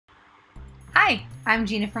Hi, I'm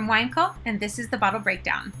Geena from WINECULT, and this is the Bottle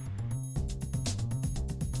Breakdown.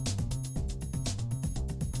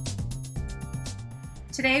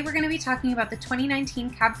 Today we're going to be talking about the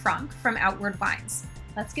 2019 Cab Franc from Outward Wines.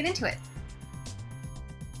 Let's get into it.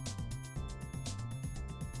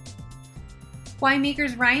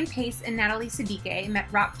 Winemakers Ryan Pace and Natalie Siddique met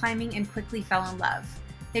rock climbing and quickly fell in love.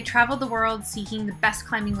 They traveled the world seeking the best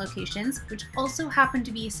climbing locations, which also happened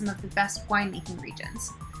to be some of the best winemaking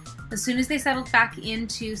regions. As soon as they settled back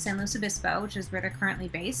into San Luis Obispo, which is where they're currently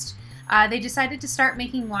based, they decided to start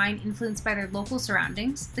making wine influenced by their local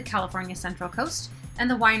surroundings, the California Central Coast, and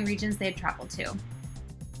the wine regions they had traveled to.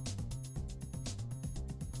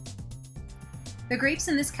 The grapes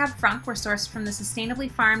in this Cab Franc were sourced from the sustainably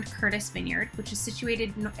farmed Curtis Vineyard, which is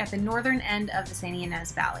situated at the northern end of the San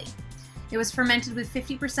Ynez Valley. It was fermented with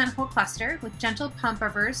 50% whole cluster, with gentle pump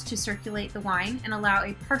overs to circulate the wine and allow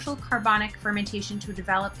a partial carbonic fermentation to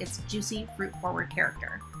develop its juicy, fruit-forward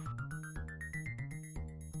character.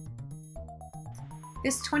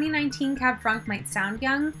 This 2019 Cab Franc might sound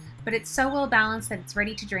young, but it's so well balanced that it's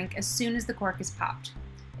ready to drink as soon as the cork is popped.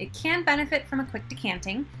 It can benefit from a quick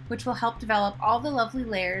decanting, which will help develop all the lovely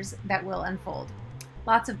layers that will unfold.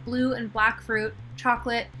 Lots of blue and black fruit,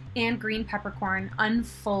 chocolate, and green peppercorn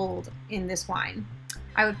unfold in this wine.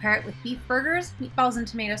 I would pair it with beef burgers, meatballs and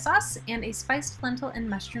tomato sauce, and a spiced lentil and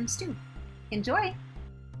mushroom stew. Enjoy!